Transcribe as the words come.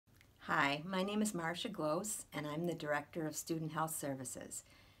Hi, my name is Marsha Glose, and I'm the Director of Student Health Services.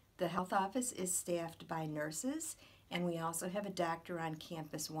 The health office is staffed by nurses, and we also have a doctor on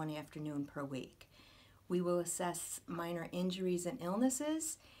campus one afternoon per week. We will assess minor injuries and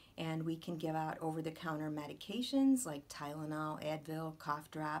illnesses, and we can give out over-the-counter medications like Tylenol, Advil,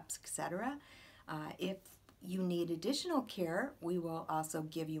 cough drops, etc. If you need additional care, we will also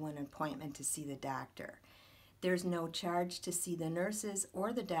give you an appointment to see the doctor. There's no charge to see the nurses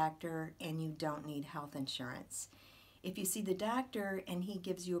or the doctor, and you don't need health insurance. If you see the doctor and he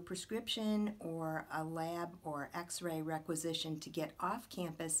gives you a prescription or a lab or x-ray requisition to get off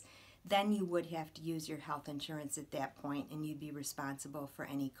campus, then you would have to use your health insurance at that point, and you'd be responsible for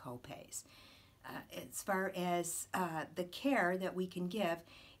any copays. As far as the care that we can give,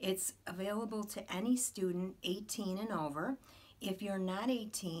 it's available to any student 18 and over. If you're not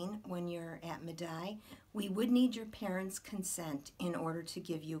 18 when you're at Medaille, we would need your parents' consent in order to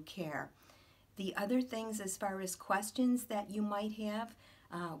give you care. The other things as far as questions that you might have,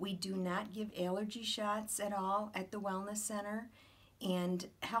 we do not give allergy shots at all at the Wellness Center, and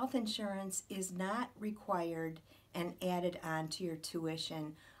health insurance is not required and added on to your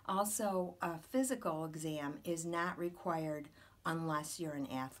tuition. Also, a physical exam is not required unless you're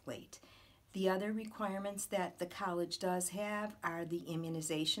an athlete. The other requirements that the college does have are the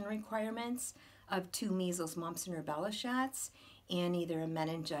immunization requirements of 2 measles, mumps, and rubella shots, and either a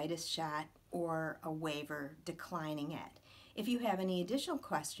meningitis shot or a waiver declining it. If you have any additional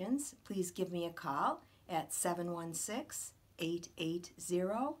questions, please give me a call at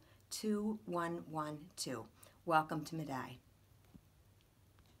 716-880-2112. Welcome to Medaille.